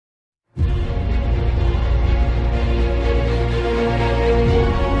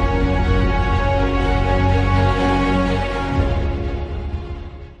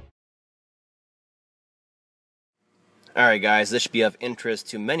Alright guys, this should be of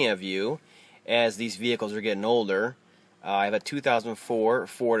interest to many of you as these vehicles are getting older. I have a 2004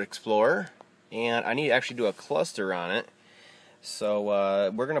 Ford Explorer and I need to actually do a cluster on it. So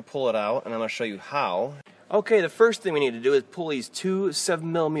we're going to pull it out and I'm going to show you how. Okay, the first thing we need to do is pull these two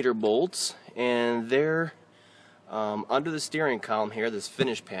 7mm bolts, and they're under the steering column here, this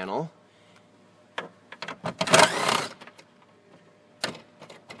finish panel.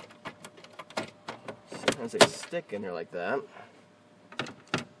 Sometimes they stick in there like that.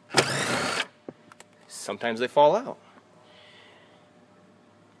 Sometimes they fall out.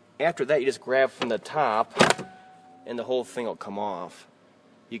 After that, you just grab from the top and the whole thing will come off.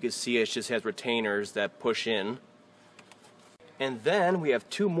 You can see it just has retainers that push in. And then we have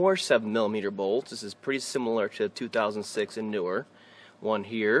two more 7mm bolts. This is pretty similar to 2006 and newer. One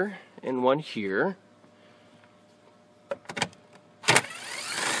here and one here.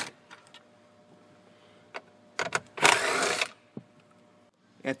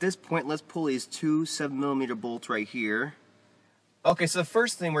 At this point, let's pull these two 7mm bolts right here. Okay, so the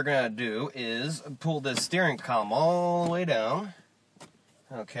first thing we're going to do is pull the steering column all the way down.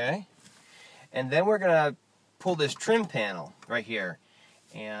 Okay. And then we're going to pull this trim panel right here.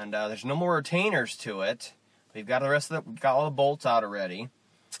 And there's no more retainers to it. We've got the rest of we've got all the bolts out already.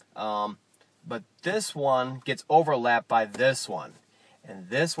 But this one gets overlapped by this one. And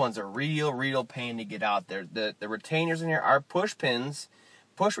this one's a real pain to get out there. The retainers in here are push pins,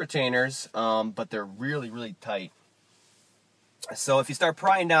 push retainers, but they're really tight. So if you start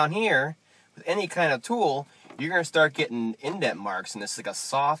prying down here with any kind of tool, you're going to start getting indent marks, and this is like a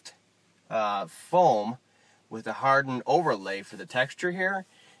soft foam with a hardened overlay for the texture here,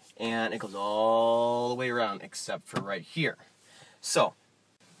 and it goes all the way around except for right here. So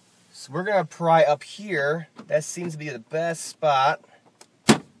we're going to pry up here. That seems to be the best spot.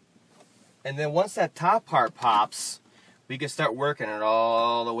 And then once that top part pops, we can start working it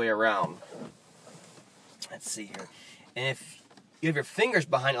all the way around. Let's see here. And if you have your fingers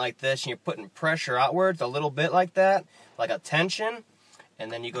behind it like this and you're putting pressure outwards a little bit like that, like a tension, and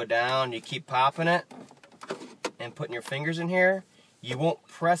then you go down, you keep popping it and putting your fingers in here, you won't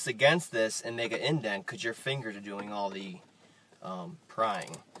press against this and make an indent because your fingers are doing all the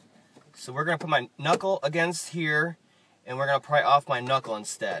prying. So we're going to put my knuckle against here, and we're going to pry off my knuckle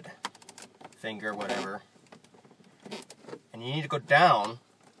instead. Finger, whatever. And you need to go down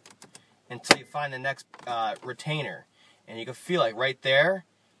until you find the next retainer. And you can feel like right there,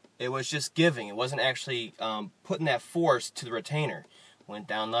 it was just giving. It wasn't actually putting that force to the retainer. Went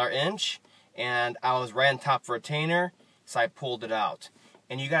down another inch, and I was right on top of the retainer, so I pulled it out.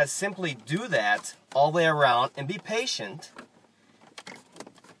 And you guys simply do that all the way around and be patient.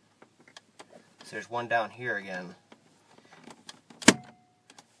 So there's one down here again.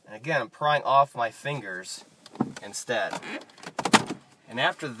 And again, I'm prying off my fingers instead. And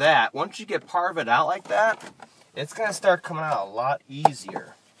after that, once you get part of it out like that, it's going to start coming out a lot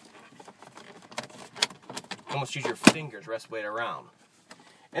easier. Almost use your fingers, rest weight around.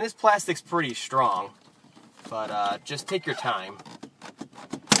 And this plastic's pretty strong, but just take your time.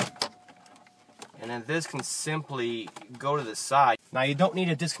 And then this can simply go to the side. Now you don't need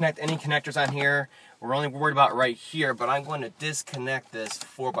to disconnect any connectors on here. We're only worried about right here, but I'm going to disconnect this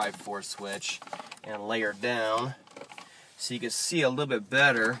 4x4 switch and layer down so you can see a little bit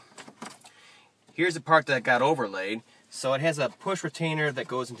better. Here's the part that got overlaid. So it has a push retainer that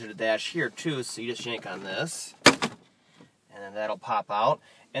goes into the dash here too, so you just yank on this, and then that'll pop out.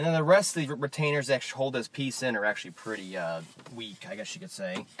 And then the rest of the retainers that actually hold this piece in are actually pretty weak, I guess you could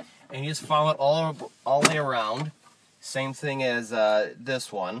say. And you just follow it all the way around. Same thing as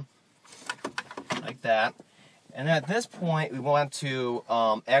this one, like that. And then at this point, we want to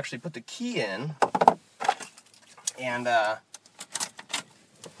actually put the key in and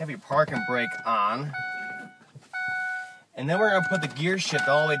have your parking brake on, and then we're going to put the gear shift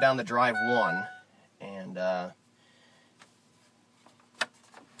all the way down the drive one and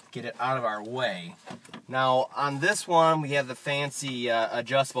get it out of our way. Now on this one we have the fancy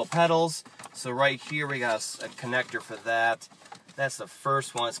adjustable pedals, so right here we got a connector for that. That's the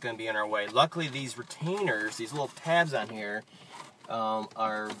first one that's going to be in our way. Luckily these retainers, these little tabs on here,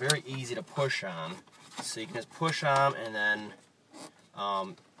 are very easy to push on, so you can just push on and then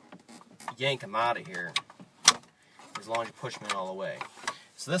yank them out of here as long as you push them in all the way.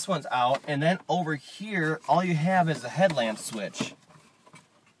 So this one's out, and then over here all you have is a headlamp switch,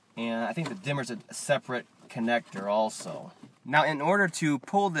 and I think the dimmer's a separate connector also. Now in order to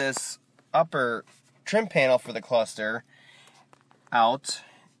pull this upper trim panel for the cluster out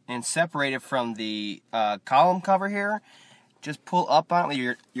and separate it from the column cover here, just pull up on it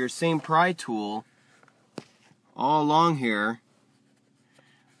with your same pry tool all along here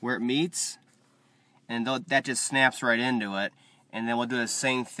where it meets, and that just snaps right into it, and then we'll do the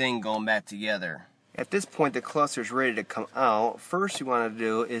same thing going back together. At this point the cluster is ready to come out. First you want to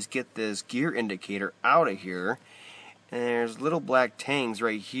do is get this gear indicator out of here, and there's little black tangs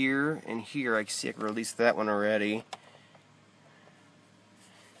right here and here. I can release that one already,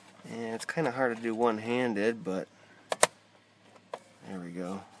 and it's kind of hard to do one-handed, but there we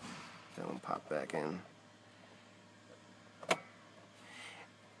go. That one popped back in.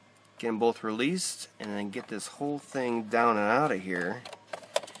 Get them both released, and then get this whole thing down and out of here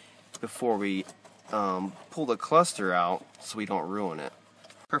before we pull the cluster out so we don't ruin it.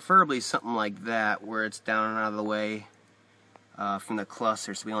 Preferably something like that where it's down and out of the way from the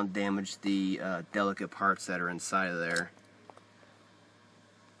cluster so we don't damage the delicate parts that are inside of there.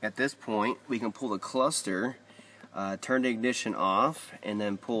 At this point we can pull the cluster, turn the ignition off, and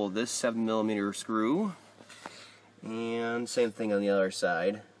then pull this 7mm screw, and same thing on the other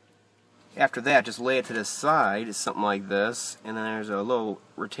side. After that, just lay it to the side. It's something like this, and then there's a little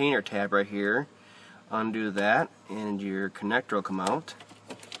retainer tab right here. Undo that, and your connector will come out.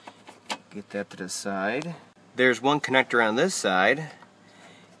 Get that to the side. There's one connector on this side.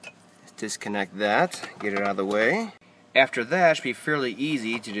 Disconnect that, get it out of the way. After that, it should be fairly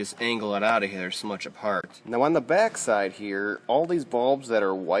easy to just angle it out of here. They're so much apart. Now on the back side here, all these bulbs that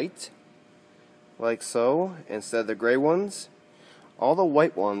are white, like so, instead of the gray ones, all the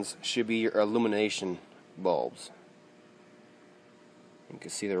white ones should be your illumination bulbs. You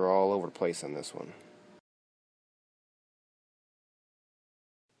can see they're all over the place on this one.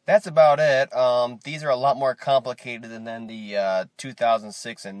 That's about it. These are a lot more complicated than the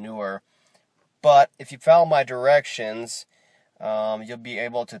 2006 and newer. But if you follow my directions, you'll be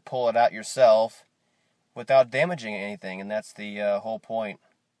able to pull it out yourself without damaging anything, and that's the whole point.